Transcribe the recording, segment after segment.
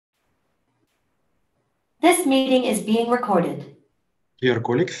This meeting is being recorded. Dear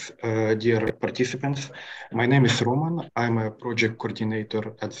colleagues, dear participants, my name is Roman. I'm a project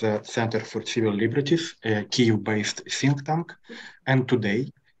coordinator at the Center for Civil Liberties, a Kyiv-based think tank. And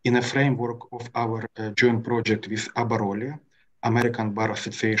today, in a framework of our joint project with Abaroli, American Bar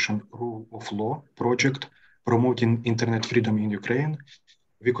Association Rule of Law project promoting internet freedom in Ukraine,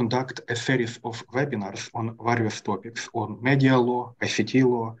 we conduct a series of webinars on various topics on media law, ICT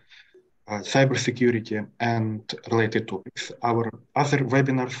law, cybersecurity, and related topics. Our other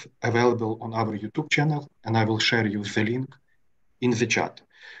webinars available on our YouTube channel, and I will share you the link in the chat.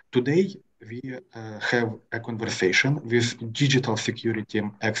 Today, we have a conversation with digital security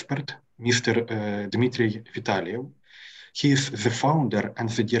expert, Mr. Dmitri Vitaliev. He is the founder and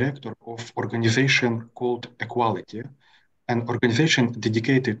the director of organization called Equality, an organization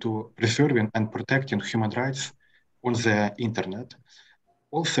dedicated to preserving and protecting human rights on the internet.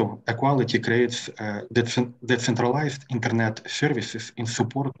 Also, Equality creates decentralized internet services in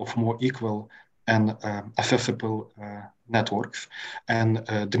support of more equal and accessible networks. And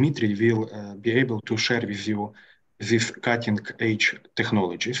Dmitry will be able to share with you these cutting-edge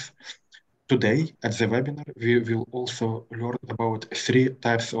technologies. Today, at the webinar, we will also learn about 3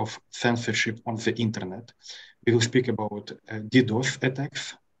 types of censorship on the internet. We will speak about DDoS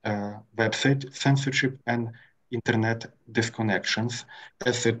attacks, website censorship, and internet disconnections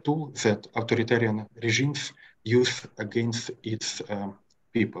as a tool that authoritarian regimes use against its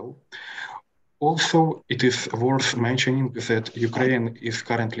people. Also, it is worth mentioning that Ukraine is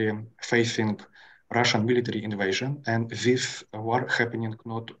currently facing Russian military invasion, and this war happening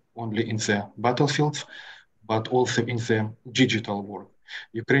not only in the battlefields, but also in the digital world.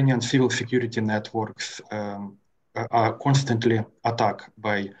 Ukrainian civil security networks are constantly attacked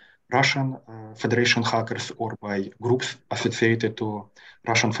by Russian Federation hackers or by groups associated to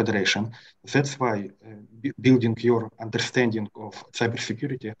Russian Federation. That's why building your understanding of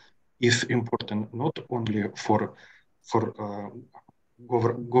cybersecurity is important not only for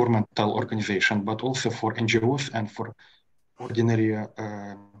governmental organization, but also for NGOs and for ordinary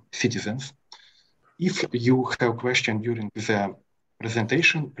citizens. If you have questions during the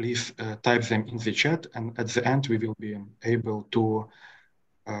presentation, please type them in the chat, and at the end we will be able to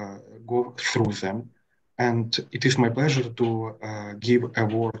go through them. And it is my pleasure to give a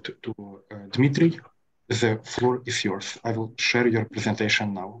word to Dmitry. The floor is yours. I will share your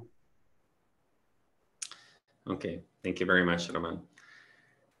presentation now. Okay, thank you very much, Roman.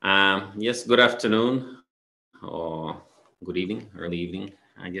 Yes, good afternoon, or good evening, early evening,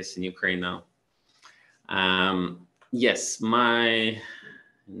 I guess in Ukraine now. Yes, my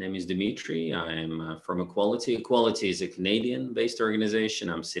name is Dmitri. I'm from Equality. Equality is a Canadian-based organization.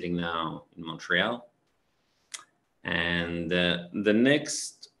 I'm sitting now in Montreal. And the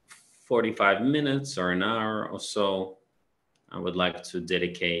next 45 minutes or an hour or so, I would like to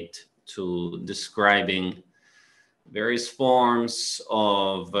dedicate to describing various forms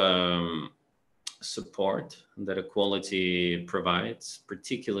of support that Equality provides,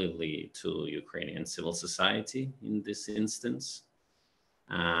 particularly to Ukrainian civil society in this instance.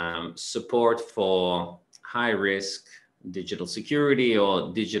 Support for high-risk digital security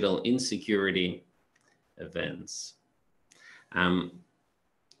or digital insecurity events.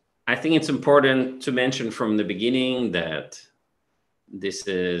 I think it's important to mention from the beginning that this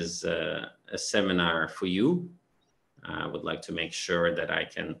is a seminar for you. I would like to make sure that I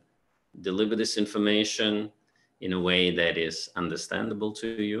can deliver this information in a way that is understandable to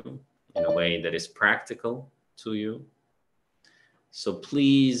you, in a way that is practical to you. So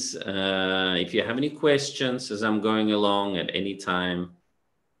please, if you have any questions as I'm going along at any time,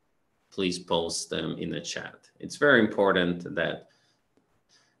 please post them in the chat. It's very important that,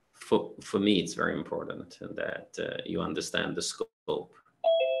 for me, it's very important that you understand the scope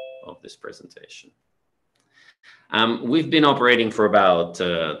of this presentation. We've been operating for about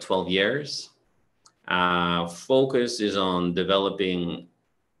 12 years. Focus is on developing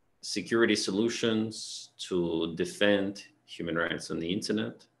security solutions to defend human rights on the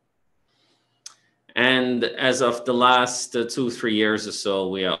internet. And as of the last 2-3 years or so,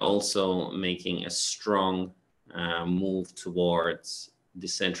 we are also making a strong move towards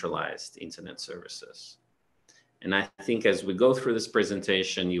decentralized internet services. And I think as we go through this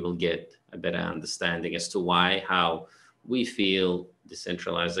presentation, you will get a better understanding as to why, how we feel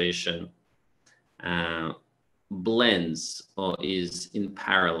decentralization blends or is in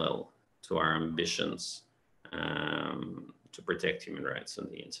parallel to our ambitions to protect human rights on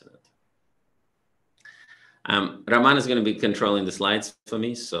the internet. Roman is going to be controlling the slides for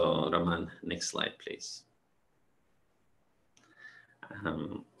me. So Roman, next slide, please.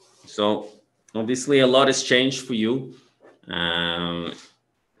 So Obviously, a lot has changed for you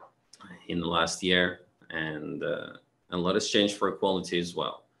in the last year, and a lot has changed for equality as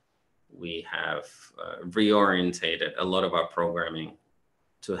well. We have reorientated a lot of our programming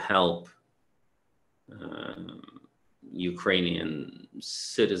to help Ukrainian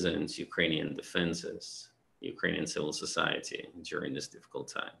citizens, Ukrainian defenses, Ukrainian civil society during this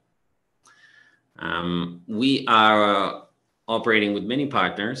difficult time. We are operating with many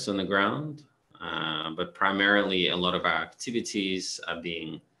partners on the ground, but primarily a lot of our activities are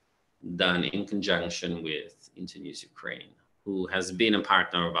being done in conjunction with Internews Ukraine, who has been a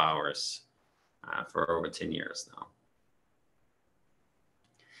partner of ours for over 10 years now.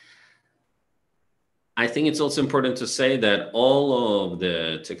 I think it's also important to say that all of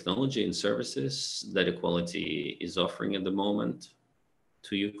the technology and services that Equality is offering at the moment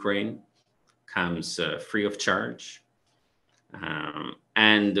to Ukraine comes free of charge.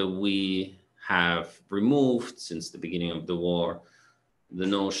 And we have removed, since the beginning of the war, the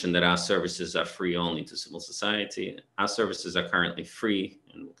notion that our services are free only to civil society. Our services are currently free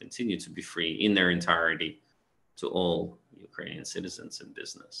and will continue to be free in their entirety to all Ukrainian citizens and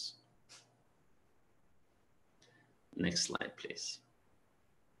business. Next slide, please.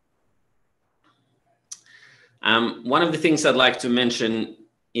 One of the things I'd like to mention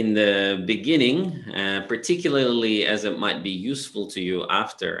in the beginning, particularly as it might be useful to you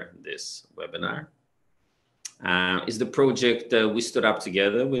after this webinar, is the project we stood up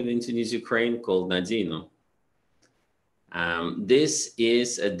together with Internews Ukraine called Nadino. This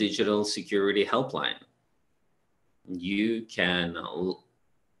is a digital security helpline. You can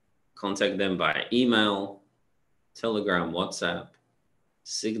contact them by email, Telegram, WhatsApp,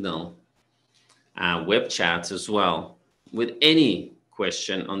 Signal, web chats as well, with any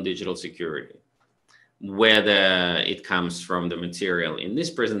question on digital security, whether it comes from the material in this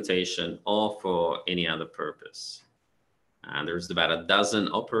presentation or for any other purpose. There's about a dozen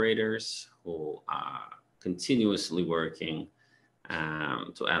operators who are continuously working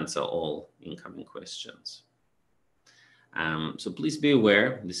to answer all incoming questions. So please be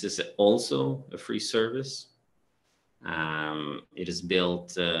aware, this is also a free service. It is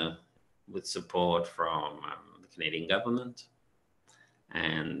built with support from the Canadian government,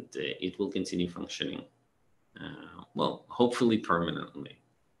 and it will continue functioning, well, hopefully permanently.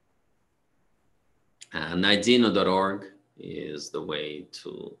 Nadino.org is the way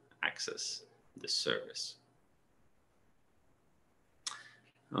to access this service.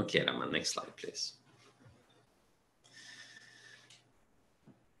 Okay, Raman, next slide, please.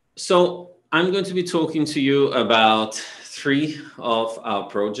 So I'm going to be talking to you about three of our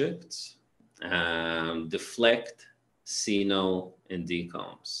projects, Deflect, Sino, and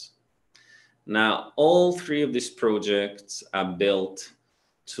Decoms. Now, all three of these projects are built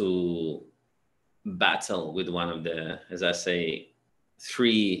to battle with one of the, as I say,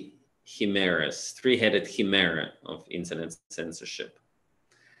 three chimeras, three-headed chimera of internet censorship.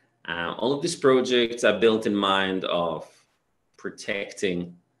 All of these projects are built in mind of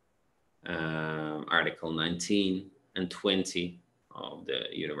protecting Article 19 and 20 of the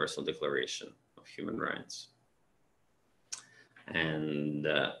Universal Declaration of Human Rights. And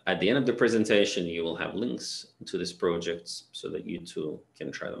at the end of the presentation, you will have links to these projects so that you too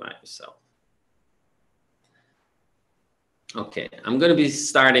can try them out yourself. Okay, I'm going to be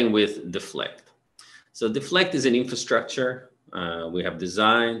starting with Deflect. So Deflect is an infrastructure we have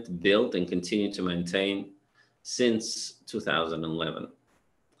designed, built, and continue to maintain since 2011.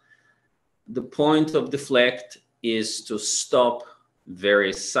 The point of Deflect is to stop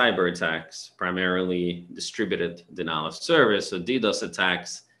various cyber attacks, primarily distributed denial of service or DDoS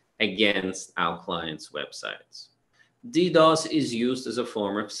attacks against our clients' websites. DDoS is used as a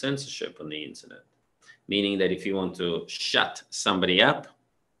form of censorship on the internet, meaning that if you want to shut somebody up,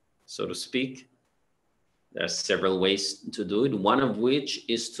 so to speak, there are several ways to do it, one of which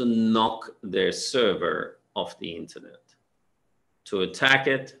is to knock their server off the internet, to attack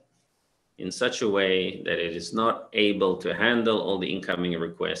it in such a way that it is not able to handle all the incoming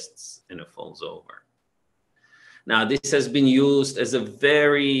requests and it falls over. Now, this has been used as a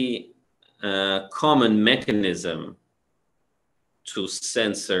very common mechanism to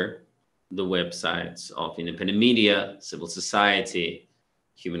censor the websites of independent media, civil society,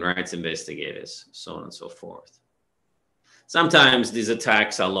 human rights investigators, so on and so forth. Sometimes these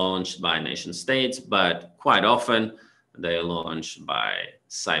attacks are launched by nation states, but quite often they are launched by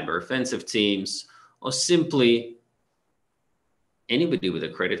cyber offensive teams or simply anybody with a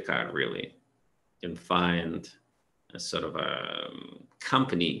credit card really can find a sort of a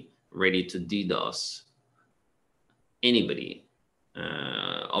company ready to DDoS anybody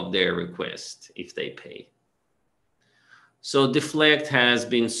of their request if they pay. So Deflect has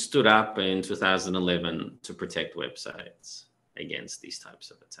been stood up in 2011 to protect websites against these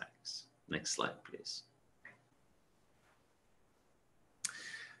types of attacks. Next slide, please.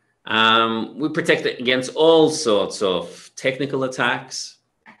 We protect against all sorts of technical attacks.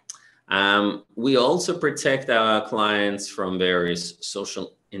 We also protect our clients from various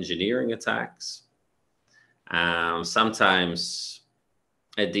social engineering attacks. Sometimes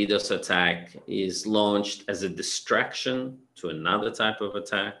a DDoS attack is launched as a distraction to another type of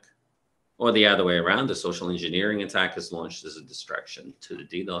attack, or the other way around, the social engineering attack is launched as a distraction to the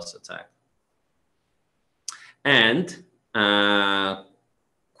DDoS attack. And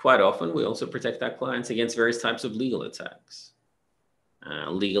quite often, we also protect our clients against various types of legal attacks.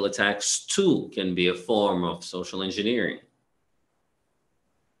 Legal attacks, too, can be a form of social engineering.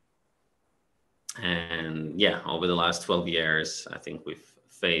 And yeah, over the last 12 years, I think we've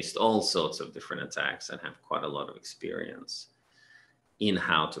faced all sorts of different attacks and have quite a lot of experience in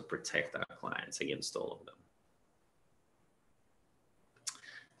how to protect our clients against all of them.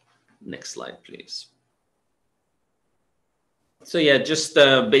 Next slide, please. So yeah, just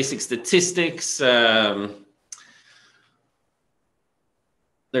basic statistics. There's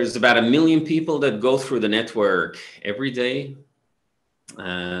about 1 million people that go through the network every day.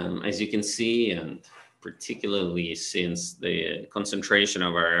 As you can see, and particularly since the concentration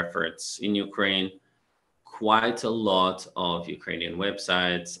of our efforts in Ukraine, quite a lot of Ukrainian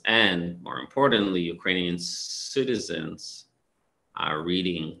websites and, more importantly, Ukrainian citizens are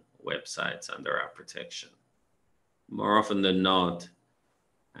reading websites under our protection. More often than not,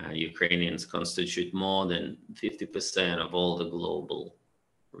 Ukrainians constitute more than 50% of all the global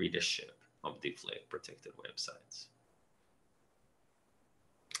readership of Deflect protected websites.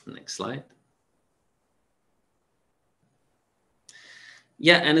 Next slide.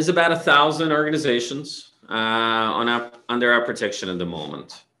 Yeah, and there's about 1,000 organizations under our protection at the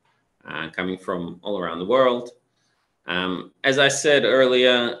moment, coming from all around the world. As I said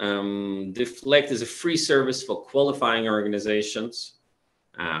earlier, Deflect is a free service for qualifying organizations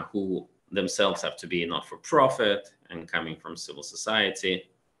who themselves have to be not-for-profit and coming from civil society.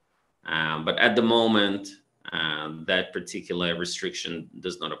 But at the moment, that particular restriction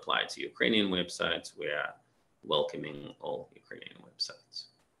does not apply to Ukrainian websites. We are welcoming all Ukrainian websites.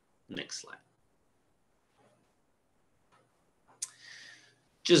 Next slide.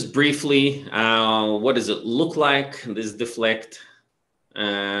 Just briefly, what does it look like, this Deflect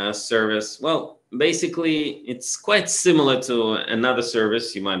service? Well, basically, it's quite similar to another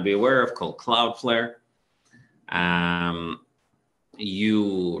service you might be aware of called Cloudflare.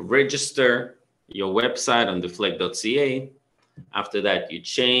 You register your website on deflect.ca. After that, you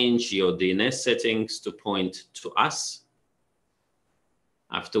change your DNS settings to point to us,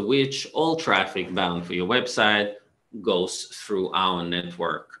 after which all traffic bound for your website goes through our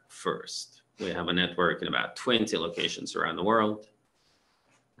network first. We have a network in about 20 locations around the world.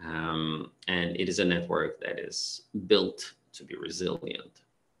 And it is a network that is built to be resilient.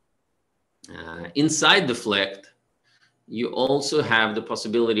 Inside Deflect, you also have the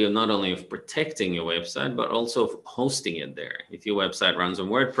possibility of not only of protecting your website, but also of hosting it there. If your website runs on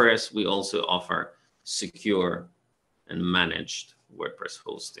WordPress, we also offer secure and managed WordPress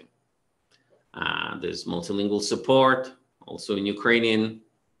hosting. There's multilingual support, also in Ukrainian.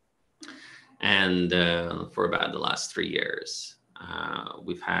 And for about the last 3 years,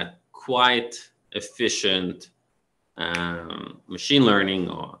 we've had quite efficient machine learning,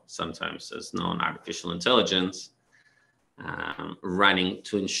 or sometimes as known artificial intelligence, running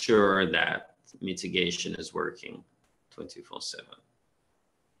to ensure that mitigation is working 24/7.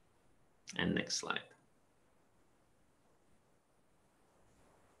 And next slide.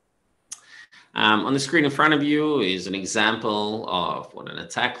 On the screen in front of you is an example of what an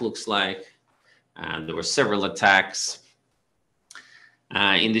attack looks like. There were several attacks.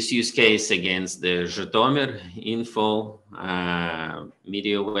 In this use case against the Zhytomyr info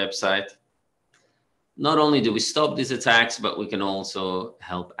media website. Not only do we stop these attacks, but we can also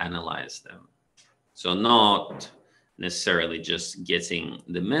help analyze them. So not necessarily just getting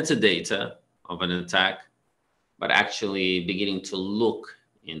the metadata of an attack, but actually beginning to look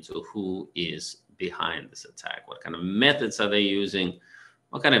into who is behind this attack. What kind of methods are they using?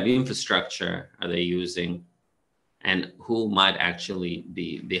 What kind of infrastructure are they using? And who might actually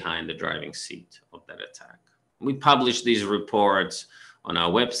be behind the driving seat of that attack? We publish these reports on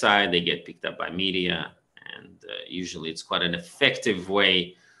our website. They get picked up by media, and usually it's quite an effective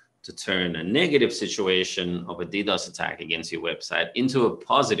way to turn a negative situation of a DDoS attack against your website into a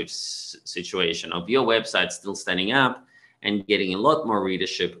positive situation of your website still standing up and getting a lot more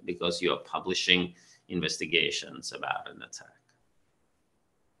readership because you are publishing investigations about an attack.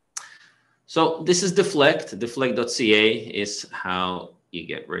 So this is Deflect. Deflect.ca is how you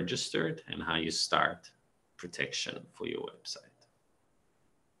get registered and how you start protection for your website.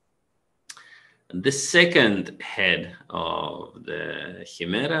 The second head of the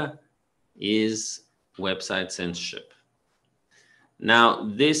Chimera is website censorship. Now,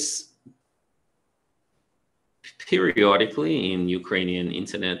 this periodically in Ukrainian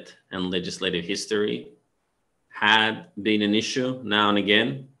internet and legislative history had been an issue now and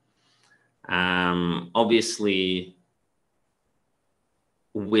again. Obviously,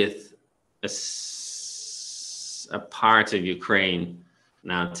 with a part of Ukraine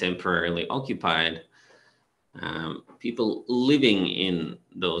now temporarily occupied, people living in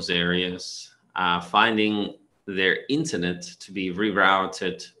those areas are finding their internet to be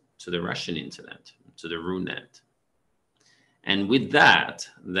rerouted to the Russian internet, to the RUNET. And with that,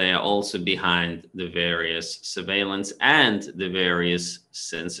 they are also behind the various surveillance and the various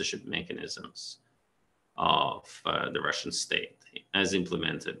censorship mechanisms of the Russian state as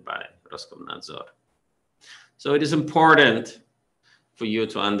implemented by Roskomnadzor. So it is important for you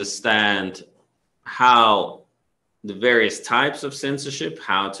to understand how the various types of censorship,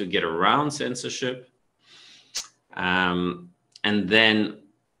 how to get around censorship, and then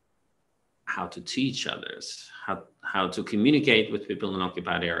how to teach others, how to communicate with people in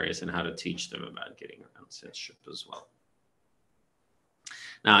occupied areas, and how to teach them about getting around censorship as well.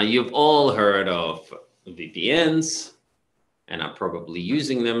 Now, you've all heard of VPNs and are probably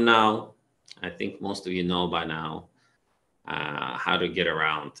using them now. I think most of you know by now how to get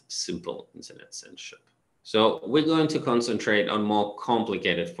around simple internet censorship. So we're going to concentrate on more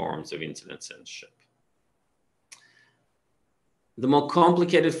complicated forms of internet censorship. The more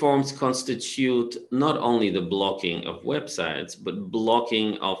complicated forms constitute not only the blocking of websites, but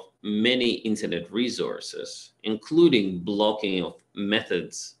blocking of many internet resources, including blocking of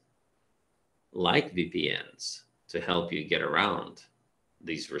methods like VPNs to help you get around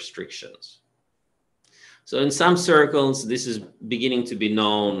these restrictions. So in some circles, this is beginning to be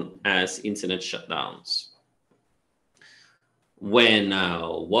known as internet shutdowns. When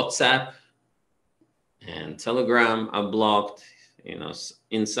WhatsApp and Telegram are blocked,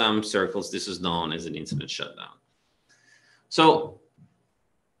 in some circles, this is known as an internet shutdown. So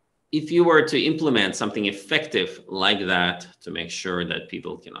if you were to implement something effective like that to make sure that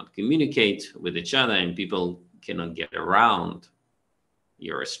people cannot communicate with each other and people cannot get around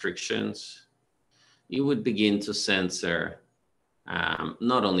your restrictions, you would begin to censor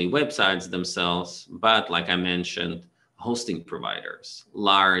not only websites themselves, but like I mentioned, hosting providers,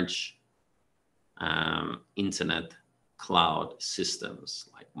 large internet cloud systems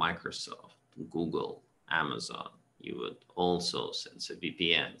like Microsoft, Google, Amazon. You would also censor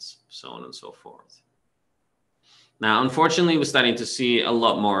VPNs, so on and so forth. Now, unfortunately, we're starting to see a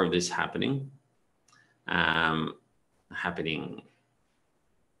lot more of this happening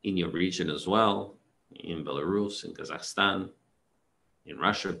in your region as well, in Belarus, in Kazakhstan, in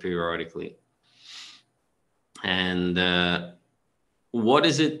Russia periodically. And what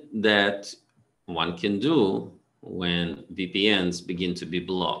is it that one can do when VPNs begin to be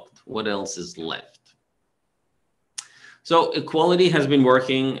blocked? What else is left? So Equality has been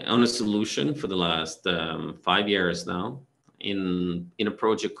working on a solution for the last 5 years now in a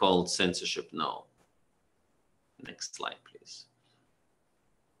project called Censorship No. Next slide, please.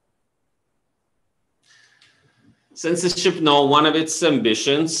 Censorship No, one of its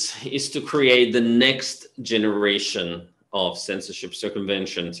ambitions is to create the next generation of censorship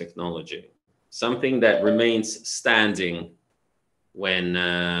circumvention technology, something that remains standing when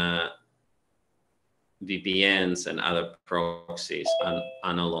VPNs and other proxies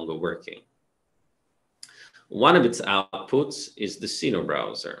are no longer working. One of its outputs is the Sino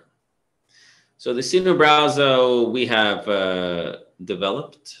browser. So the Sino browser we have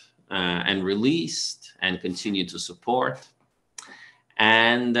developed and released and continue to support.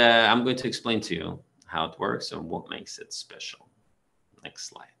 And I'm going to explain to you how it works and what makes it special. Next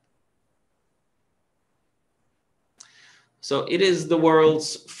slide. So it is the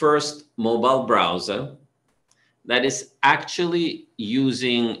world's first mobile browser that is actually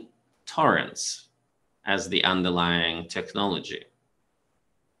using torrents as the underlying technology.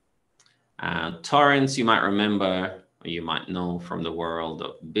 Torrents, you might remember, or you might know from the world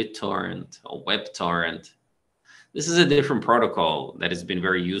of BitTorrent or WebTorrent. This is a different protocol that has been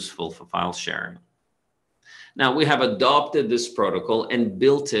very useful for file sharing. Now, we have adopted this protocol and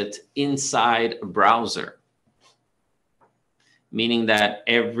built it inside a browser. meaning that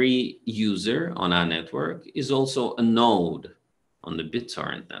every user on our network is also a node on the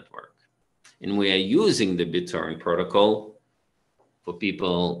BitTorrent network. And we are using the BitTorrent protocol for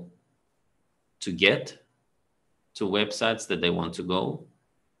people to get to websites that they want to go,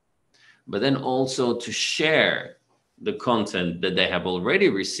 but then also to share the content that they have already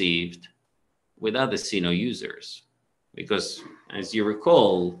received with other Sino users. Because as you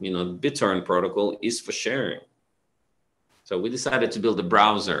recall, the BitTorrent protocol is for sharing. So we decided to build a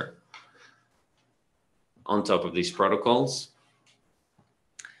browser on top of these protocols.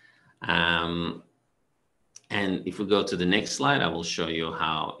 And if we go to the next slide, I will show you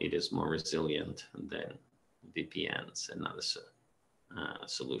how it is more resilient than VPNs and other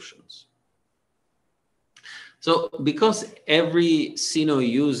solutions. So because every Sino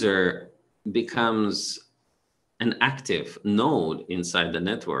user becomes an active node inside the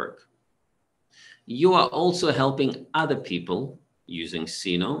network, you are also helping other people using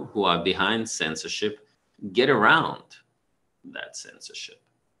Sino who are behind censorship get around that censorship.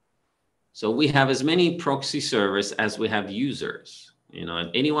 So we have as many proxy servers as we have users.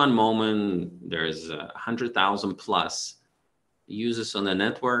 At any one moment, there's 100,000 plus users on the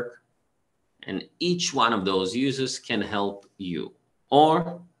network, and each one of those users can help you.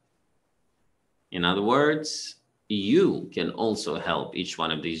 Or, in other words, you can also help each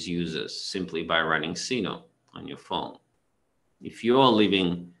one of these users simply by running Sino on your phone. If you're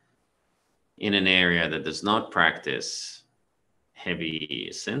living in an area that does not practice heavy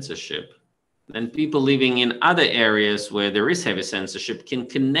censorship, then people living in other areas where there is heavy censorship can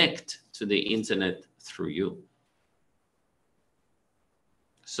connect to the internet through you.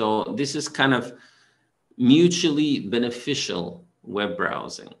 So this is kind of mutually beneficial web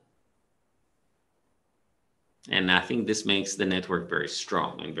browsing. And I think this makes the network very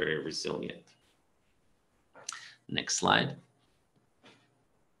strong and very resilient. Next slide.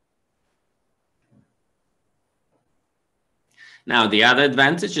 Now, the other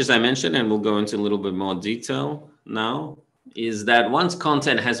advantage, as I mentioned, and we'll go into a little bit more detail now, is that once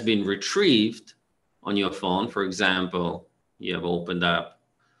content has been retrieved on your phone, for example, you have opened up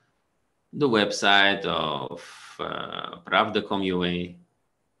the website of Pravda.com.ua,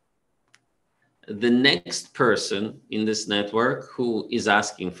 the next person in this network who is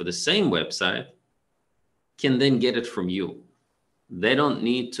asking for the same website can then get it from you. They don't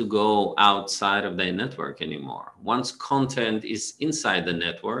need to go outside of their network anymore. Once content is inside the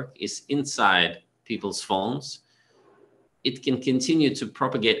network, is inside people's phones, it can continue to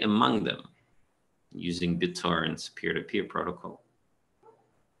propagate among them using BitTorrent's peer-to-peer protocol.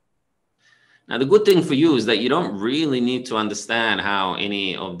 Now, the good thing for you is that you don't really need to understand how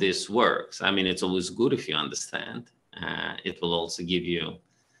any of this works. I mean, it's always good if you understand. It will also give you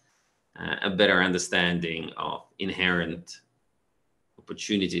a better understanding of inherent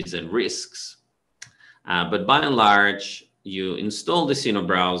opportunities and risks. But by and large, you install the Sino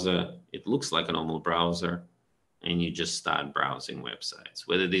browser, it looks like a normal browser, and you just start browsing websites.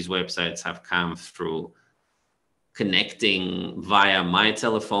 Whether these websites have come through connecting via my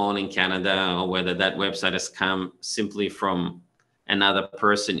telephone in Canada, or whether that website has come simply from another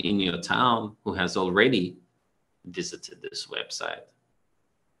person in your town who has already visited this website.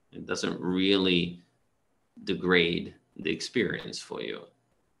 It doesn't really degrade the experience for you.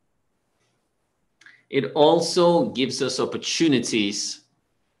 It also gives us opportunities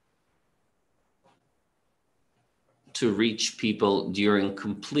to reach people during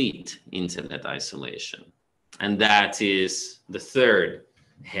complete internet isolation. And that is the third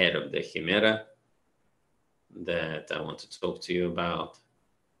head of the Chimera that I want to talk to you about: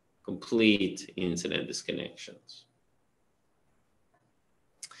 complete internet disconnections.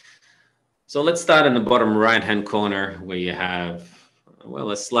 So let's start in the bottom right-hand corner where you have,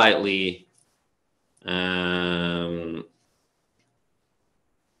 well, a slightly,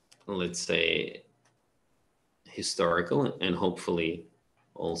 let's say, historical and hopefully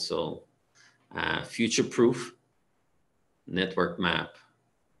also future-proof network map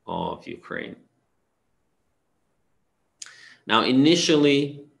of Ukraine. Now,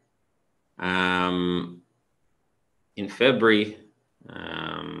 initially, in February,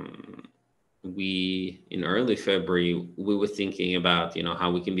 in early February, we were thinking about,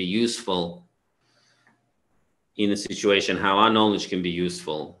 how we can be useful in a situation, how our knowledge can be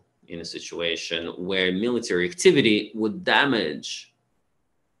useful in a situation where military activity would damage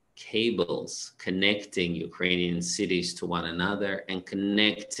cables connecting Ukrainian cities to one another and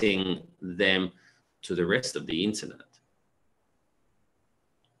connecting them to the rest of the internet.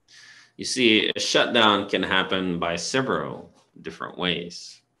 You see, a shutdown can happen by several different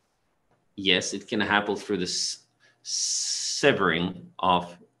ways. Yes, it can happen through the severing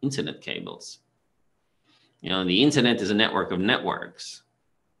of internet cables. You know, the internet is a network of networks,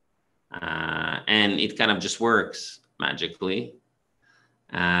 and it kind of just works magically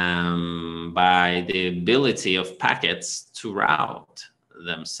by the ability of packets to route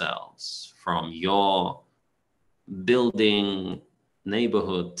themselves from your building,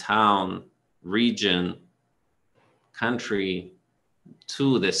 neighborhood, town, region, country,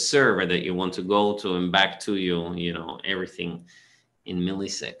 to the server that you want to go to and back to you, you know, everything in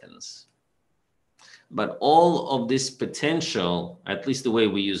milliseconds. But all of this potential, at least the way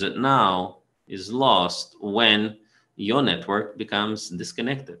we use it now, is lost when your network becomes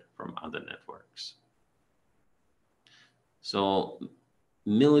disconnected from other networks. So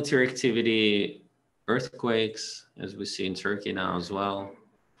military activity, earthquakes, as we see in Turkey now as well,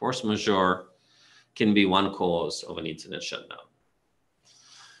 force majeure can be one cause of an internet shutdown.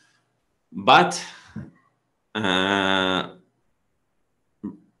 But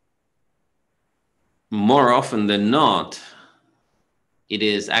more often than not, it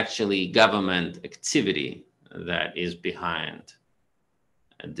is actually government activity that is behind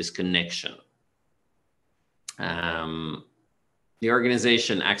a disconnection. The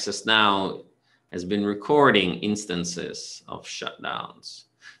organization Access Now has been recording instances of shutdowns.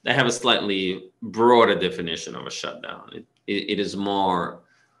 They have a slightly broader definition of a shutdown. It is more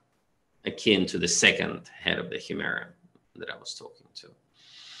akin to the second head of the Chimera that I was talking to,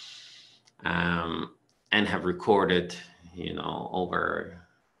 and have recorded, you know, over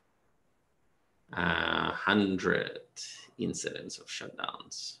 100 incidents of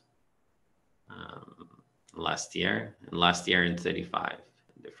shutdowns last year in 35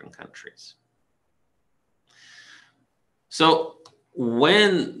 different countries. So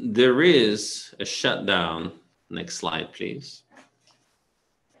when there is a shutdown, next slide, please,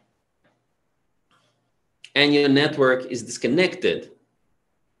 and your network is disconnected,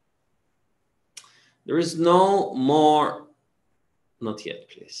 there is no more, not yet,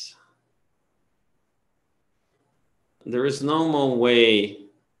 please. There is no more way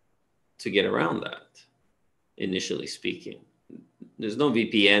to get around that, initially speaking. There's no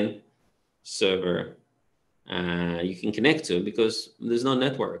VPN server you can connect to because there's no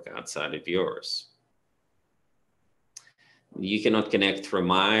network outside of yours. You cannot connect from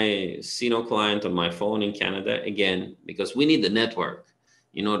my Sino client on my phone in Canada, again, because we need the network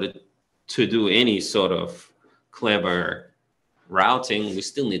in order to do any sort of clever routing. We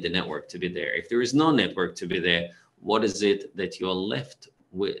still need the network to be there. If there is no network to be there, what is it that you're left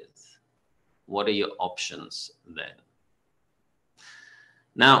with? What are your options then?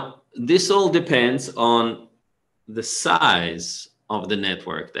 Now, this all depends on the size of the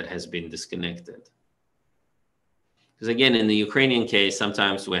network that has been disconnected. Because again, in the Ukrainian case,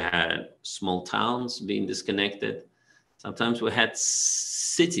 sometimes we had small towns being disconnected. Sometimes we had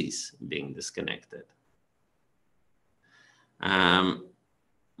cities being disconnected.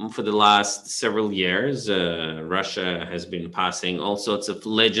 For the last several years, Russia has been passing all sorts of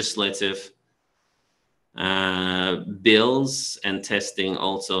legislative bills and testing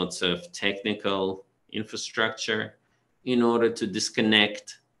all sorts of technical infrastructure in order to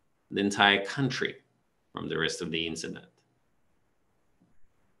disconnect the entire country from the rest of the internet,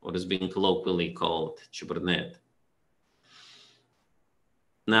 what is being colloquially called Cybernet.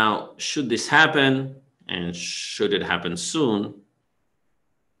 Now, should this happen, and should it happen soon,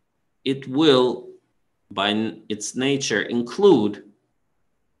 it will, by its nature, include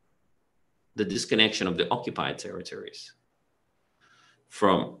the disconnection of the occupied territories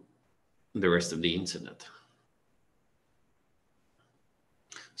from the rest of the internet.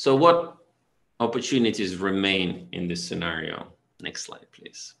 So what opportunities remain in this scenario? Next slide,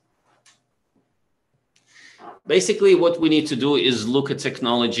 please. Basically, what we need to do is look at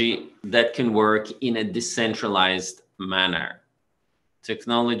technology that can work in a decentralized manner.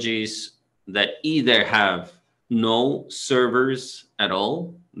 Technologies that either have no servers at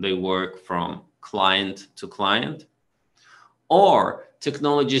all, they work from client to client, or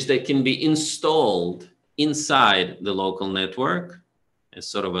technologies that can be installed inside the local network as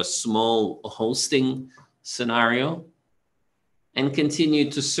sort of a small hosting scenario and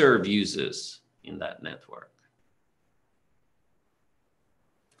continue to serve users in that network.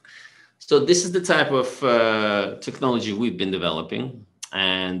 So this is the type of technology we've been developing,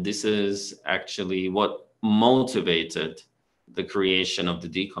 and this is actually what motivated the creation of the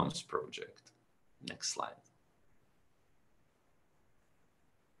DCOMS project. Next slide.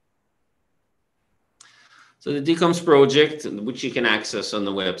 So the DCOMS project, which you can access on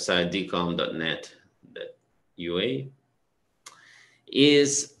the website dcom.net.ua,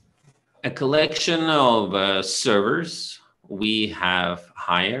 is a collection of servers we have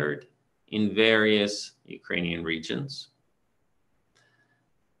hired in various Ukrainian regions.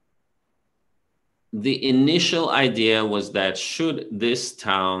 The initial idea was that should this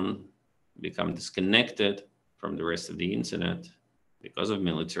town become disconnected from the rest of the internet because of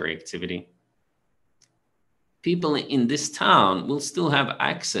military activity, people in this town will still have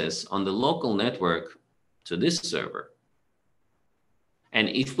access on the local network to this server. And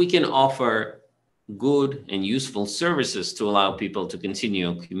if we can offer good and useful services to allow people to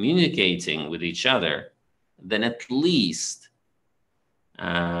continue communicating with each other, then at least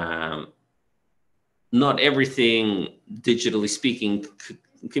not everything, digitally speaking,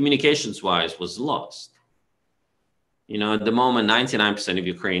 communications-wise, was lost. You know, at the moment, 99% of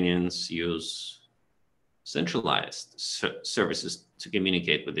Ukrainians use centralized services to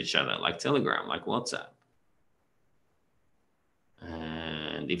communicate with each other, like Telegram, like WhatsApp.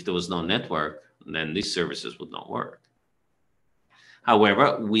 And if there was no network, then these services would not work.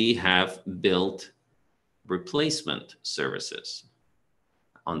 However, we have built replacement services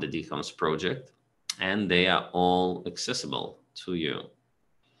on the DCOMS project, and they are all accessible to you.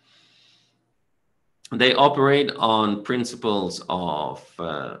 They operate on principles of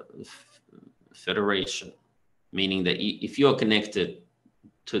federation, meaning that if you're connected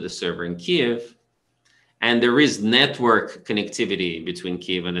to the server in Kiev, and there is network connectivity between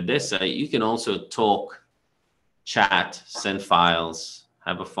Kiev and Odessa, you can also talk, chat, send files,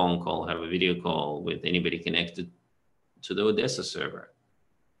 have a phone call, have a video call with anybody connected to the Odessa server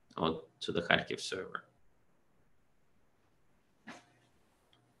or to the Kharkiv server.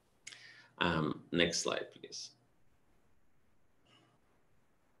 Next slide, please.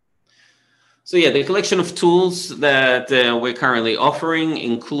 So yeah, the collection of tools that we're currently offering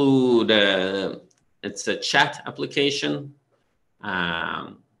include it's a chat application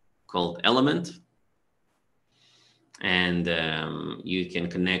called Element. And you can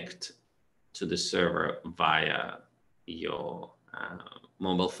connect to the server via your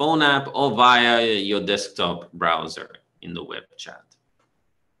mobile phone app or via your desktop browser in the web chat.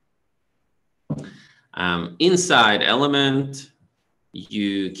 Inside Element,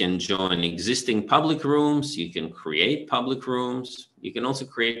 you can join existing public rooms. You can create public rooms. You can also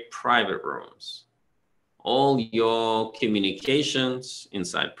create private rooms. All your communications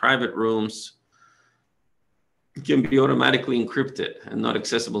inside private rooms can be automatically encrypted and not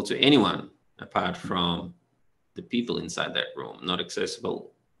accessible to anyone apart from the people inside that room, not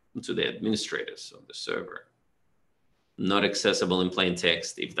accessible to the administrators of the server, not accessible in plain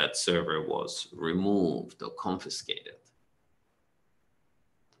text if that server was removed or confiscated.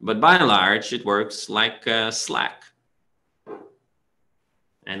 But by and large, it works like Slack.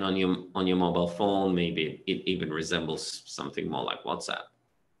 And on your mobile phone, maybe it even resembles something more like WhatsApp.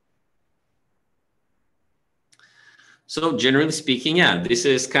 So generally speaking, yeah, this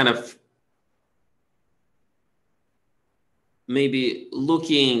is kind of maybe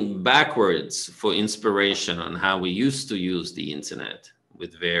looking backwards for inspiration on how we used to use the internet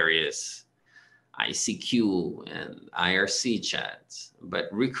with various ICQ and IRC chats, but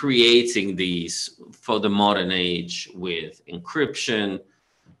recreating these for the modern age with encryption,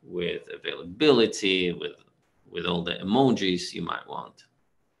 with availability, with all the emojis you might want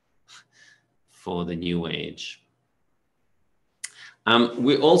for the new age.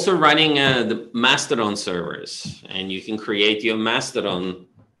 We're also running the Mastodon servers, and you can create your Mastodon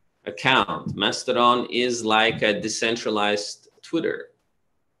account. Mastodon is like a decentralized Twitter.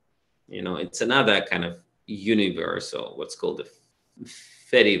 You know, it's another kind of universe, or what's called the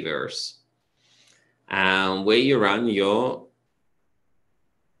Fediverse, where you run your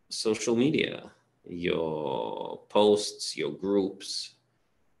social media, your posts, your groups,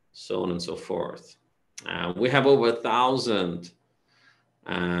 so on and so forth. We have over 1,000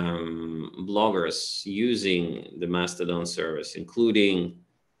 bloggers using the Mastodon service, including,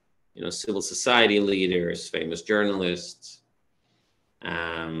 you know, civil society leaders, famous journalists,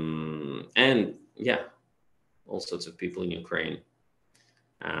 and yeah, all sorts of people in Ukraine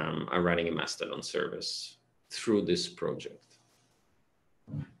are running a Mastodon service through this project.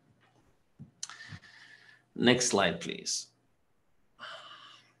 Next slide, please.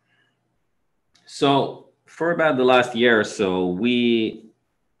 So for about the last year or so, we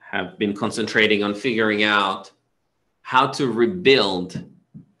have been concentrating on figuring out how to rebuild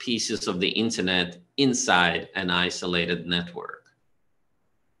pieces of the internet inside an isolated network.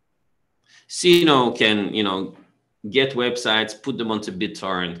 So, can, get websites, put them onto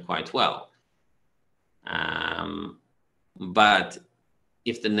BitTorrent quite well. But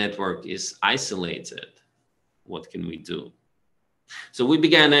if the network is isolated, what can we do? So we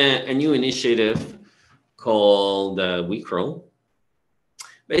began a new initiative called We Crawl.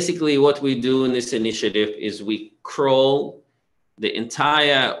 Basically, what we do in this initiative is we crawl the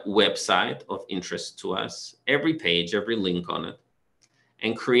entire website of interest to us, every page, every link on it,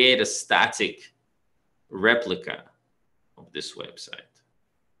 and create a static replica of this website.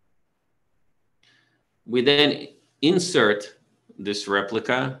 We then insert this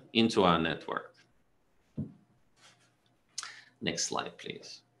replica into our network. Next slide,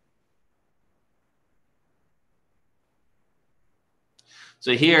 please.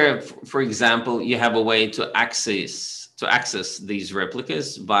 So here, for example, you have a way to access these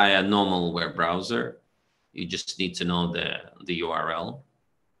replicas via a normal web browser. You just need to know the URL.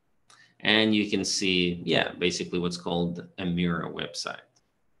 And you can see, yeah, basically what's called a mirror website.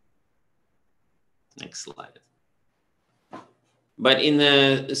 Next slide. But in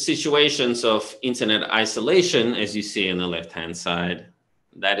the situations of internet isolation, as you see on the left-hand side,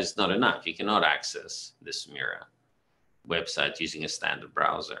 that is not enough. You cannot access this mirror website using a standard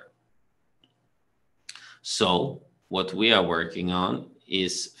browser. So what we are working on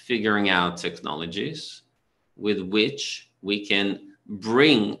is figuring out technologies with which we can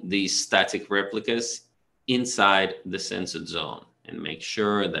bring these static replicas inside the censored zone and make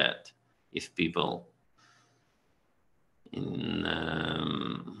sure that if people in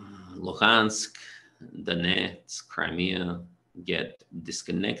Luhansk, Donetsk, Crimea get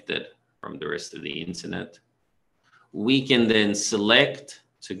disconnected from the rest of the internet, we can then select,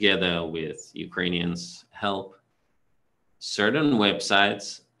 together with Ukrainians' help, certain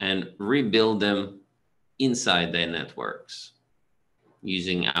websites and rebuild them inside their networks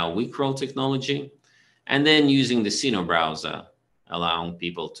using our WeCrawl technology, and then using the Sino browser, allowing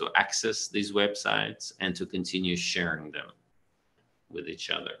people to access these websites and to continue sharing them with each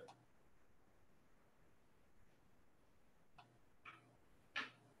other.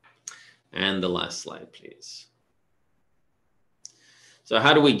 And the last slide, please. So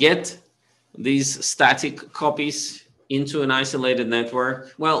how do we get these static copies into an isolated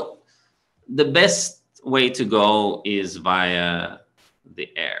network? Well, the best way to go is via the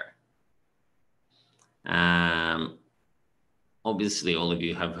air. Obviously, all of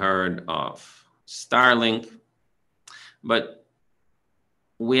you have heard of Starlink, but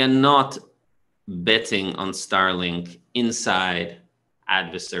we are not betting on Starlink inside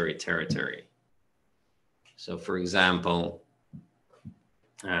adversary territory. So for example,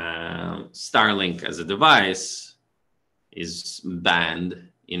 Starlink as a device is banned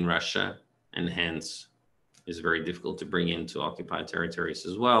in Russia and hence is very difficult to bring into occupied territories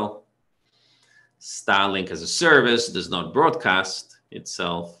as well. Starlink as a service does not broadcast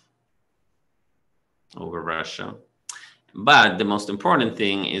itself over Russia. But the most important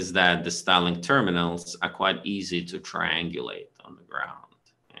thing is that the Starlink terminals are quite easy to triangulate on the ground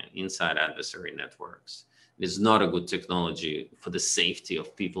and inside adversary networks. It is not a good technology for the safety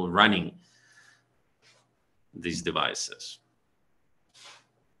of people running these devices.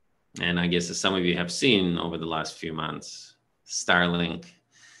 And I guess as some of you have seen over the last few months, Starlink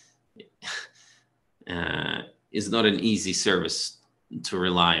is not an easy service to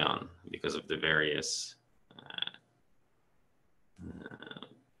rely on because of the various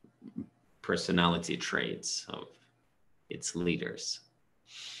personality traits of its leaders.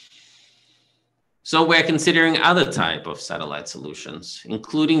 So we're considering other type of satellite solutions,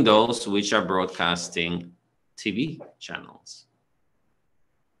 including those which are broadcasting TV channels.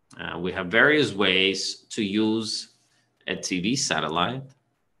 We have various ways to use a TV satellite.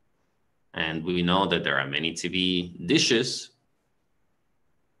 And we know that there are many TV dishes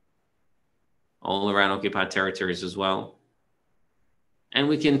all around occupied territories as well. And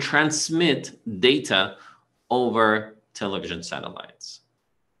we can transmit data over television satellites.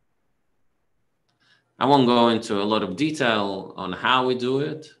 I won't go into a lot of detail on how we do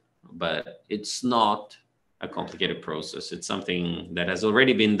it, but it's not a complicated process. It's something that has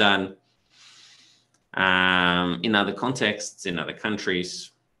already been done in other contexts, in other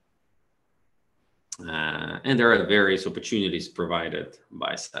countries. And there are various opportunities provided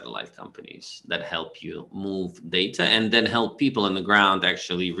by satellite companies that help you move data and then help people on the ground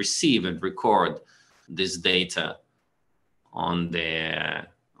actually receive and record this data on the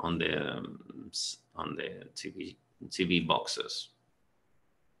TV boxes.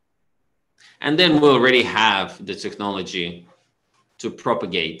 And then we already have the technology to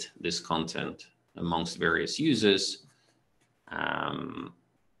propagate this content amongst various users,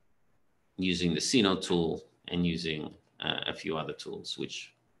 using the Sino tool and using a few other tools,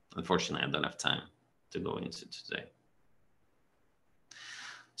 which unfortunately I don't have time to go into today.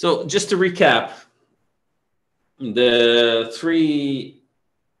 So just to recap, the three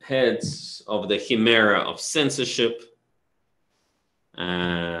heads of the chimera of censorship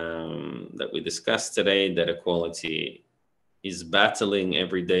that we discussed today, that equality is battling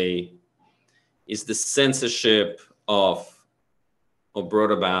every day, is the censorship or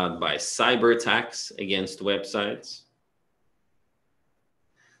brought about by cyber attacks against websites,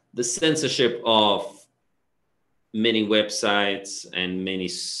 the censorship of many websites and many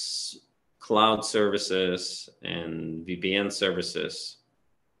cloud services and VPN services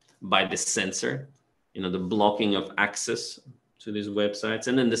by the censor, the blocking of access to these websites.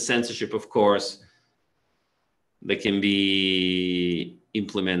 And then the censorship, of course, that can be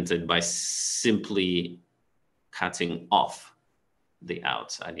implemented by simply cutting off the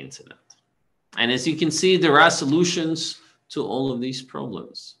outside internet. And as you can see, there are solutions to all of these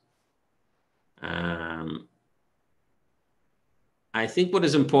problems. I think what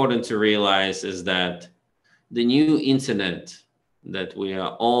is important to realize is that the new internet that we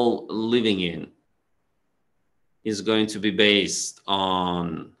are all living in is going to be based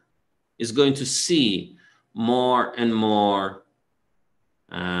on, is going to see more and more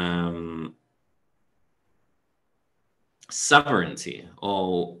sovereignty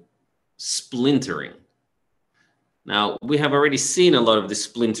or splintering. Now, we have already seen a lot of this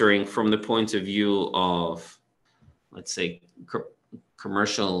splintering from the point of view of, let's say,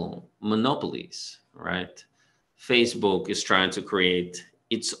 commercial monopolies, right? Facebook is trying to create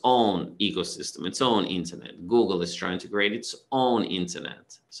its own ecosystem, its own internet. Google is trying to create its own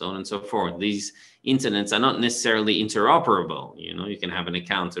internet, so on and so forth. These internets are not necessarily interoperable. You can have an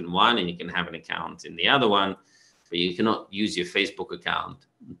account in one and you can have an account in the other one, but you cannot use your Facebook account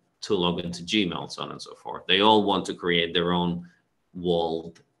to log into Gmail, so on and so forth. They all want to create their own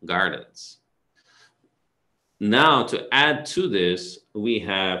walled gardens. Now, to add to this, we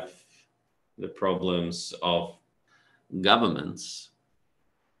have the problems of governments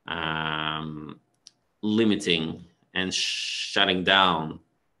limiting and shutting down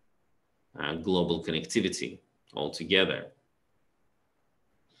global connectivity altogether.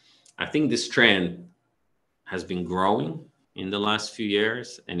 I think this trend has been growing in the last few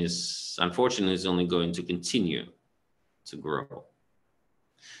years and is unfortunately is only going to continue to grow.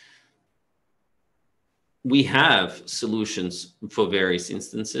 We have solutions for various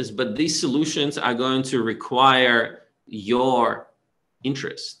instances, but these solutions are going to require your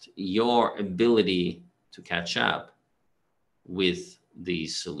interest, your ability to catch up with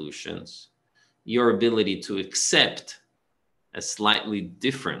these solutions, your ability to accept a slightly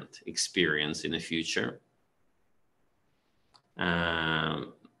different experience in the future.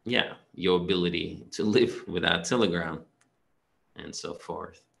 Your ability to live without Telegram and so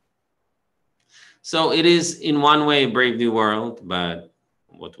forth. So it is in one way a brave new world, but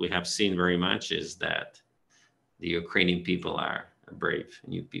what we have seen very much is that the Ukrainian people are a brave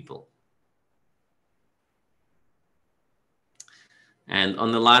new people. And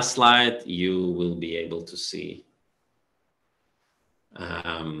on the last slide, you will be able to see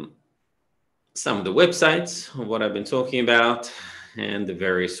some of the websites of what I've been talking about and the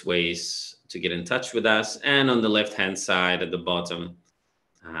various ways to get in touch with us. And on the left-hand side at the bottom,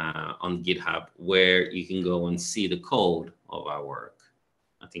 on GitHub, where you can go and see the code of our work.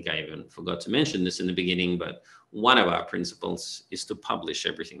 I think I even forgot to mention this in the beginning, but one of our principles is to publish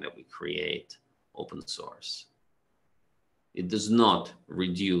everything that we create open source. It does not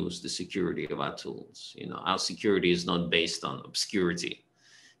reduce the security of our tools. Our security is not based on obscurity.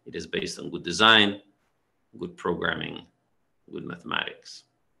 It is based on good design, good programming, good mathematics.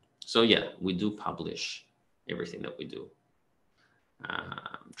 So yeah, we do publish everything that we do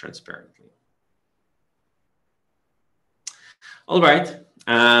transparently. All right,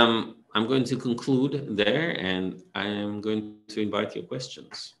 I'm going to conclude there, and I am going to invite your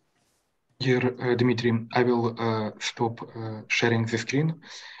questions. Dear Dmitri, I will stop sharing the screen.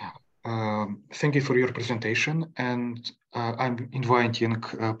 Thank you for your presentation, and I'm inviting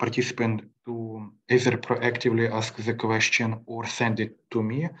participants to either proactively ask the question or send it to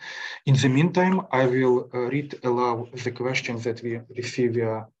me. In the meantime, I will read aloud the questions that we receive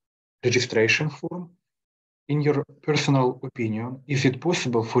via registration form. In your personal opinion, is it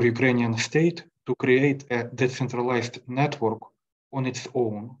possible for Ukrainian state to create a decentralized network on its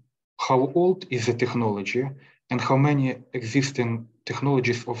own? How old is the technology, and how many existing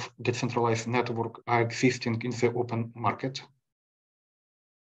technologies of decentralized network are existing in the open market?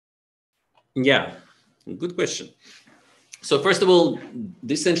 Yeah, good question. So first of all,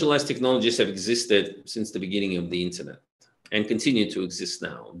 decentralized technologies have existed since the beginning of the internet and continue to exist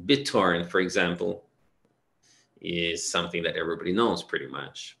now. BitTorrent, for example, is something that everybody knows pretty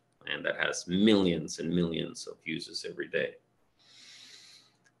much, and that has millions and millions of users every day.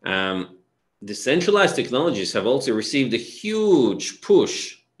 Decentralized technologies have also received a huge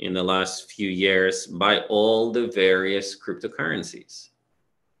push in the last few years by all the various cryptocurrencies.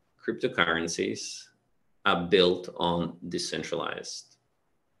 Cryptocurrencies are built on decentralized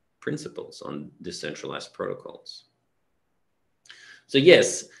principles, on decentralized protocols. So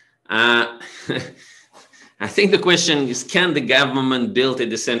yes, I think the question is, can the government build a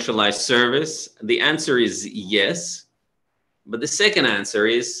decentralized service? The answer is yes. But the second answer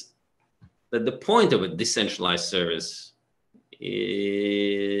is that the point of a decentralized service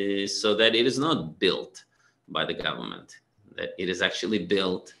is so that it is not built by the government, that it is actually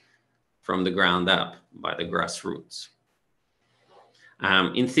built from the ground up by the grassroots.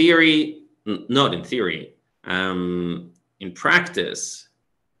 In theory, not in theory, in practice,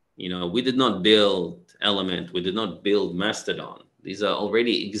 we did not build Element, we did not build Mastodon. These are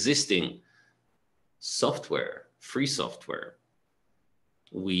already existing software, free software.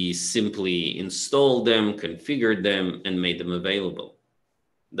 We simply installed them, configured them, and made them available.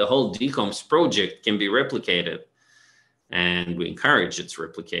 The whole DCOMS project can be replicated, and we encourage its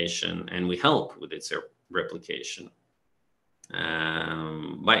replication, and we help with its replication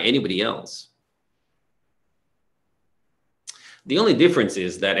by anybody else. The only difference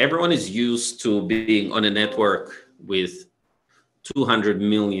is that everyone is used to being on a network with 200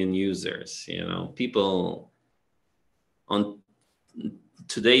 million users. People on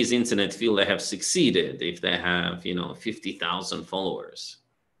today's internet feel they have succeeded if they have 50,000 followers.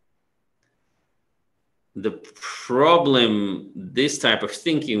 The problem this type of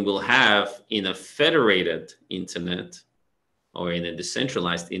thinking will have in a federated internet or in a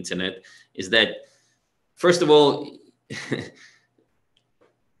decentralized internet is that, first of all,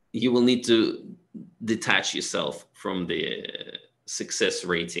 you will need to detach yourself from the success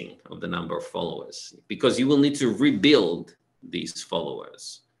rating of the number of followers, because you will need to rebuild these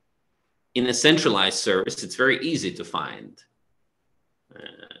followers. In a centralized service, it's very easy to find,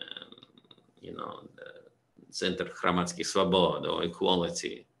 the Center Hromadskih Svobod or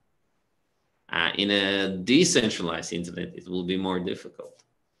equality. In a decentralized internet, it will be more difficult.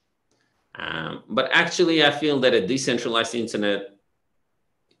 But actually, I feel that a decentralized internet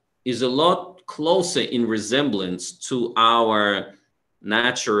is a lot closer in resemblance to our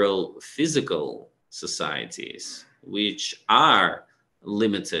natural physical societies, which are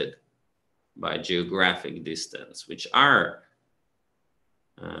limited by geographic distance, which are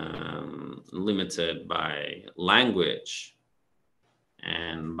limited by language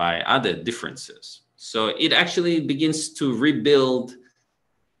and by other differences. So it actually begins to rebuild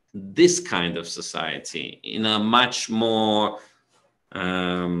this kind of society in a much more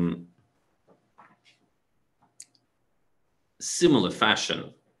similar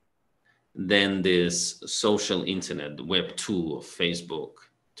fashion than this social internet, Web 2 of Facebook,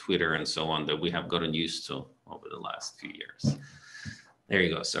 Twitter, and so on that we have gotten used to over the last few years. There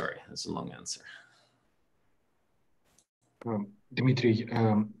you go. Sorry, that's a long answer. Dmitri,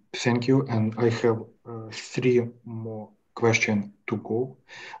 thank you. And I have 3 more questions to go.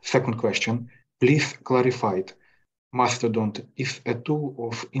 Second question, please clarify it. Mastodon is a tool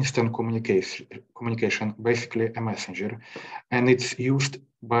of instant communication, basically a messenger, and it's used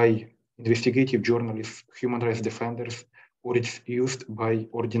by investigative journalists, human rights defenders, or it's used by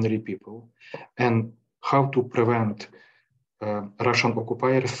ordinary people. And how to prevent Russian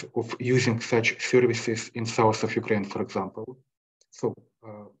occupiers of using such services in south of Ukraine, for example. So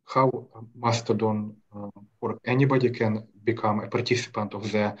how Mastodon or anybody can become a participant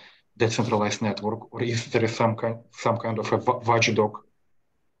of the decentralized network, or is there some kind of a watchdog?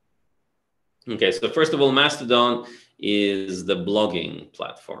 Okay, so first of all, Mastodon is the blogging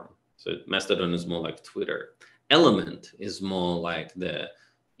platform. So Mastodon is more like Twitter. Element is more like the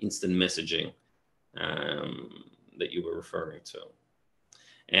instant messaging that you were referring to.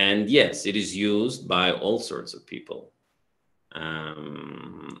 And yes, it is used by all sorts of people.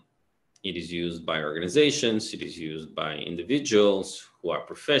 It is used by organizations, it is used by individuals who are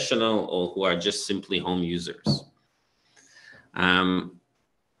professional or who are just simply home users.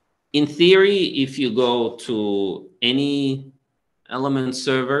 In theory, if you go to any Element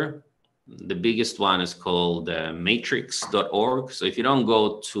server, the biggest one is called matrix.org. So if you don't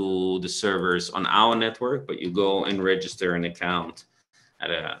go to the servers on our network, but you go and register an account at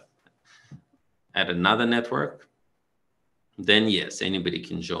another network, then yes, anybody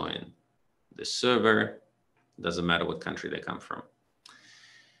can join the server. Doesn't matter what country they come from.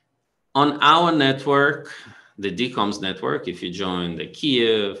 On our network, the DCOMS network, if you join the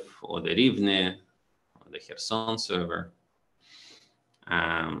Kiev or the Rivne or the Kherson server,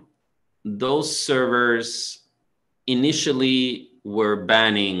 those servers initially were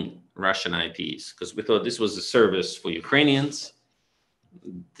banning Russian IPs because we thought this was a service for Ukrainians.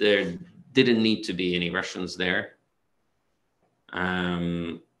 There didn't need to be any Russians there.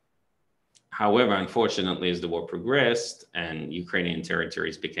 However, unfortunately, as the war progressed and Ukrainian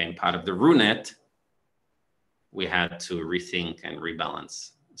territories became part of the RUNET, we had to rethink and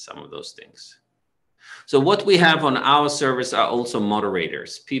rebalance some of those things. So what we have on our service are also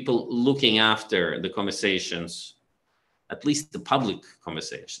moderators, people looking after the conversations, at least the public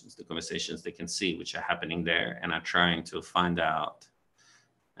conversations, the conversations they can see which are happening there, and are trying to find out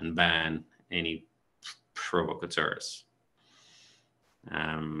and ban any provocateurs.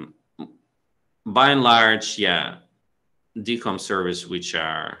 By and large, yeah, DCOM service which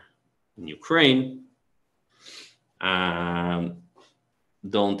are in Ukraine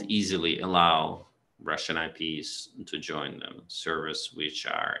don't easily allow Russian IPs to join them. Service which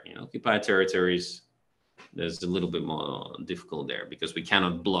are in occupied territories, there's a little bit more difficult there because we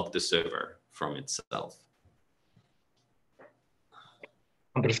cannot block the server from itself.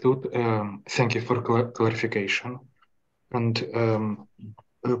 Understood. Thank you for clarification. And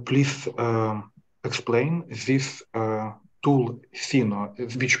please explain this tool, Sino,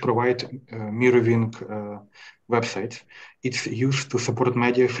 which provide mirroring websites. It's used to support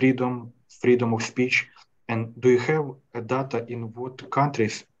media freedom, freedom of speech. And do you have data in what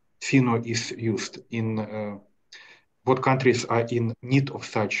countries Sino is used? In what countries are in need of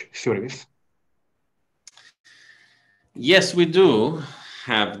such service? Yes, we do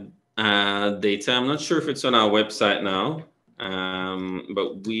have data. I'm not sure if it's on our website now,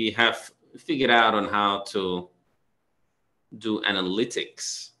 but we have figured out on how to do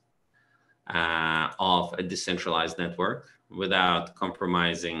analytics of a decentralized network without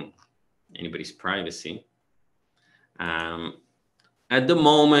compromising anybody's privacy. At the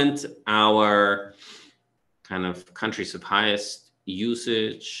moment, our kind of countries of highest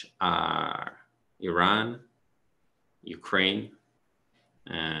usage are Iran, Ukraine,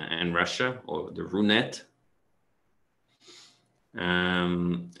 and Russia, or the RUNET,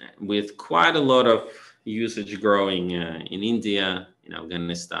 with quite a lot of usage growing in India, in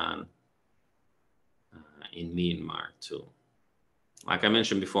Afghanistan, in Myanmar too. Like I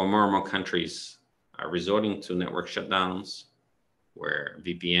mentioned before, more and more countries are resorting to network shutdowns where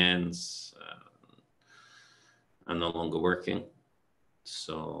VPNs are no longer working.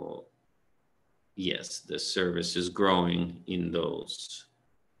 So yes, the service is growing in those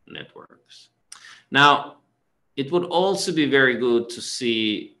networks. Now, it would also be very good to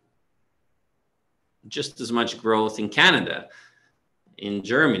see just as much growth in Canada, in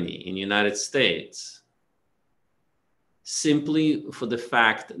Germany, in the United States, simply for the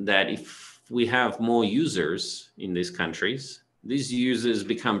fact that if we have more users in these countries, these users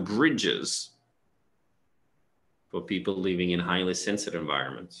become bridges for people living in highly sensitive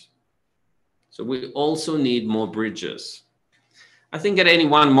environments. So we also need more bridges. I think at any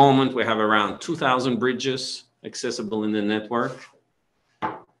one moment we have around 2,000 bridges accessible in the network.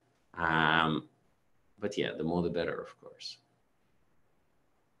 But yeah, the more the better, of course.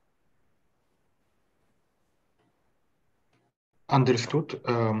 Understood.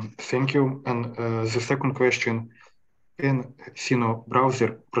 Thank you. And the second question, can Sino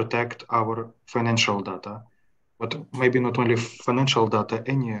browser protect our financial data? But maybe not only financial data,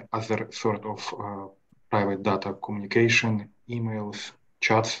 any other sort of private data, communication, emails,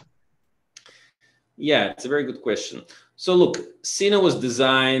 chats? Yeah, it's a very good question. So look, Sino was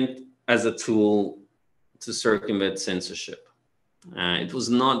designed as a tool to circumvent censorship. It was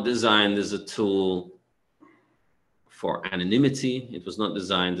not designed as a tool for anonymity. It was not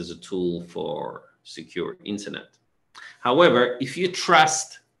designed as a tool for secure internet. However, if you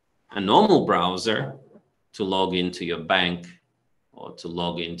trust a normal browser to log into your bank or to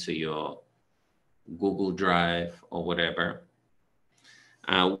log into your Google Drive or whatever,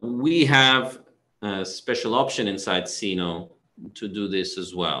 we have a special option inside Sino to do this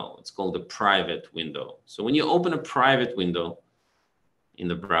as well. It's called a private window. So when you open a private window in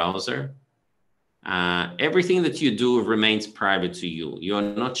the browser, everything that you do remains private to you. You're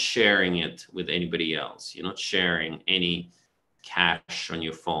not sharing it with anybody else. You're not sharing any cache on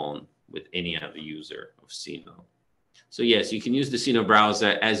your phone with any other user of Sino. So yes, you can use the Sino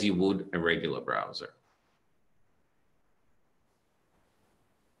browser as you would a regular browser.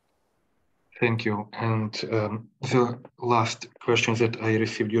 Thank you. And the last question that I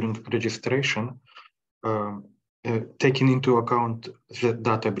received during registration, taking into account the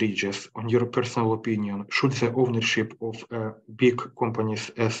data breaches, on your personal opinion, should the ownership of big companies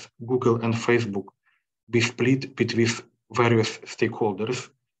as Google and Facebook be split between various stakeholders?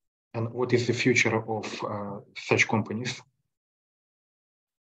 And what is the future of such companies?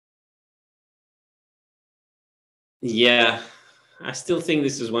 Yeah, I still think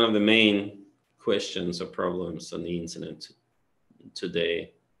this is one of the main questions or problems on the internet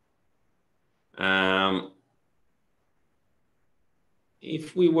today.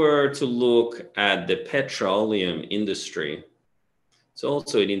 If we were to look at the petroleum industry, it's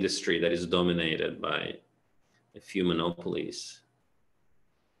also an industry that is dominated by a few monopolies.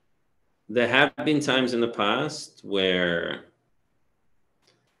 There have been times in the past where,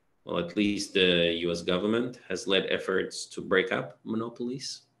 well, at least the US government has led efforts to break up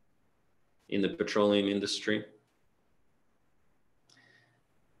monopolies in the petroleum industry.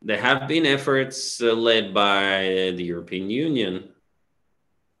 There have been efforts led by the European Union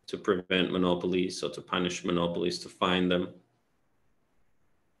to prevent monopolies or to punish monopolies, to fine them.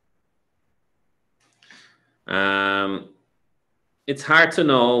 It's hard to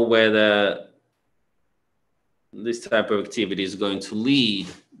know whether this type of activity is going to lead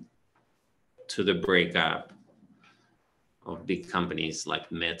to the breakup of big companies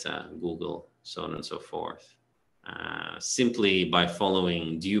like Meta, Google, so on and so forth, simply by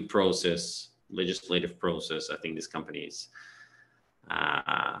following due process, legislative process. I think these companies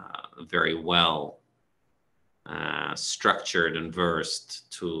very well structured and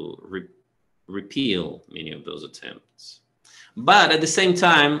versed to repeal many of those attempts. But at the same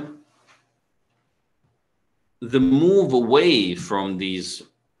time, the move away from these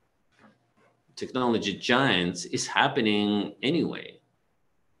technology giants is happening anyway.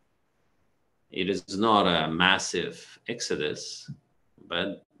 It is not a massive exodus,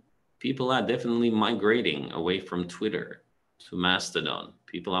 but people are definitely migrating away from Twitter to Mastodon.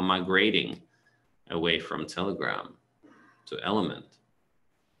 People are migrating away from Telegram to Element.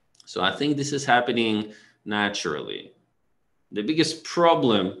 So I think this is happening naturally. The biggest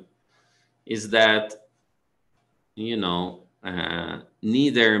problem is that,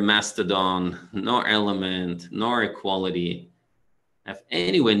 neither Mastodon, nor Element, nor Equality have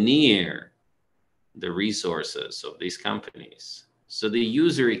anywhere near the resources of these companies. So the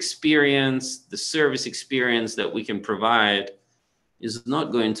user experience, the service experience that we can provide is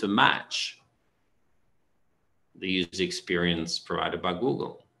not going to match the user experience provided by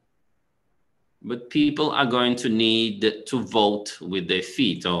Google. But people are going to need to vote with their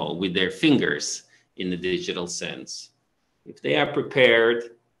feet or with their fingers in the digital sense. If they are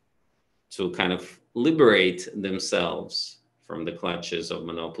prepared to kind of liberate themselves from the clutches of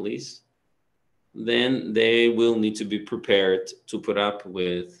monopolies, then they will need to be prepared to put up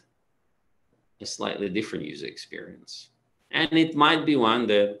with a slightly different user experience. And it might be one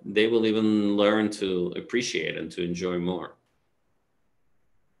that they will even learn to appreciate and to enjoy more.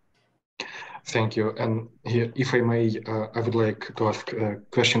 Thank you. And here, if I may, I would like to ask a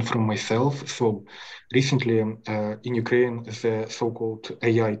question from myself. So recently in Ukraine, the so-called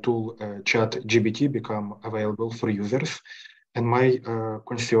AI tool ChatGPT became available for users. And my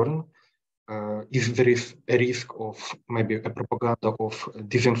concern is there is a risk of maybe a propaganda of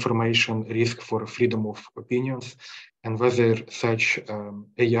disinformation, risk for freedom of opinions, and whether such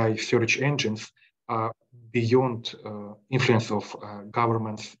AI search engines are beyond influence of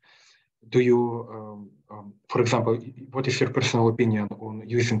governments. Do you, for example, what is your personal opinion on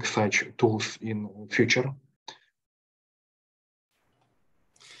using such tools in future?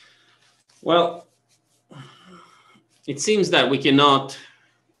 Well, it seems that we cannot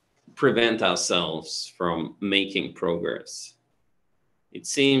prevent ourselves from making progress. It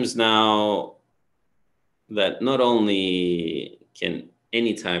seems now that not only can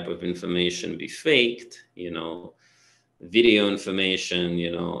any type of information be faked, video information,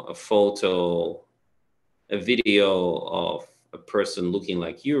 a photo, a video of a person looking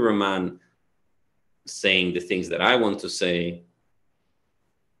like you, Roman, saying the things that I want to say.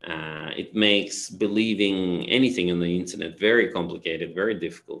 It makes believing anything on the internet very complicated, very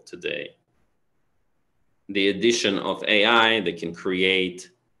difficult today. The addition of AI that can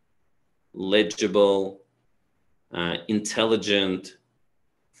create legible, intelligent,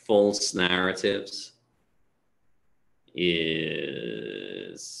 false narratives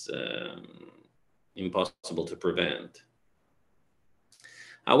is impossible to prevent.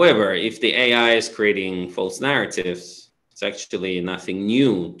 However, if the AI is creating false narratives, it's actually nothing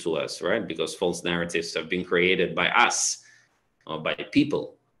new to us, right? Because false narratives have been created by us or by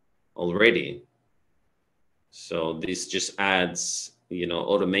people already. So this just adds,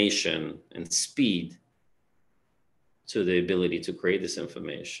 automation and speed to the ability to create this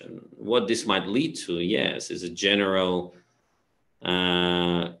information. What this might lead to, yes, is a general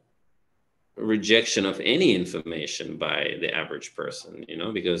rejection of any information by the average person,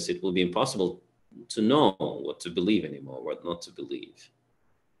 because it will be impossible to know what to believe anymore, what not to believe.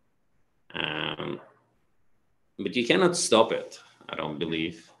 But you cannot stop it, I don't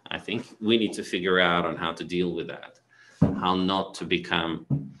believe. I think we need to figure out on how to deal with that, how not to become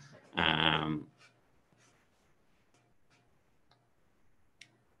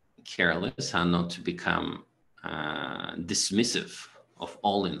careless, how not to become dismissive of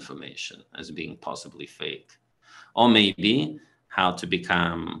all information as being possibly fake, or maybe how to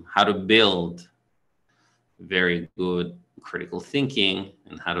build very good critical thinking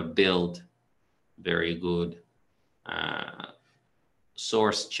and how to build very good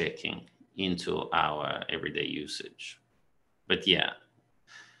source checking into our everyday usage. But yeah,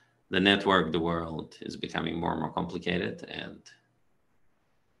 the network, the world is becoming more and more complicated, and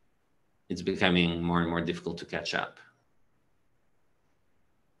it's becoming more and more difficult to catch up.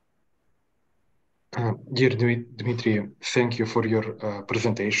 Dear Dmitri, thank you for your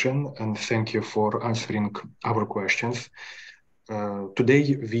presentation, and thank you for answering our questions.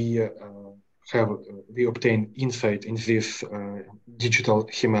 Today we obtain insight in this digital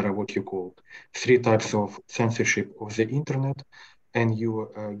chimera, what you called 3 types of censorship of the internet, and you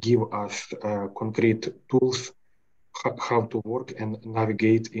give us concrete tools how to work and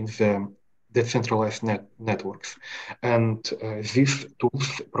navigate in the decentralized networks. And these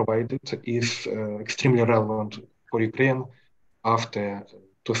tools provided is extremely relevant for Ukraine after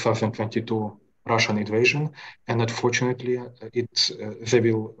 2022 Russian invasion, and unfortunately they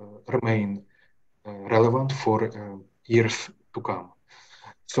will remain relevant for years to come.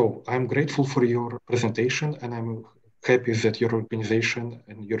 So I'm grateful for your presentation, and I'm happy that your organization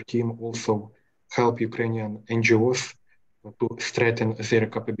and your team also help Ukrainian NGOs to strengthen their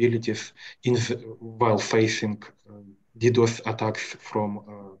capabilities while facing DDoS attacks from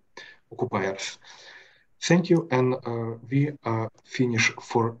occupiers. Thank you, and we are finished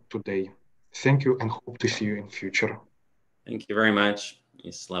for today. Thank you, and hope to see you in future. Thank you very much.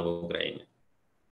 Slava Ukraini.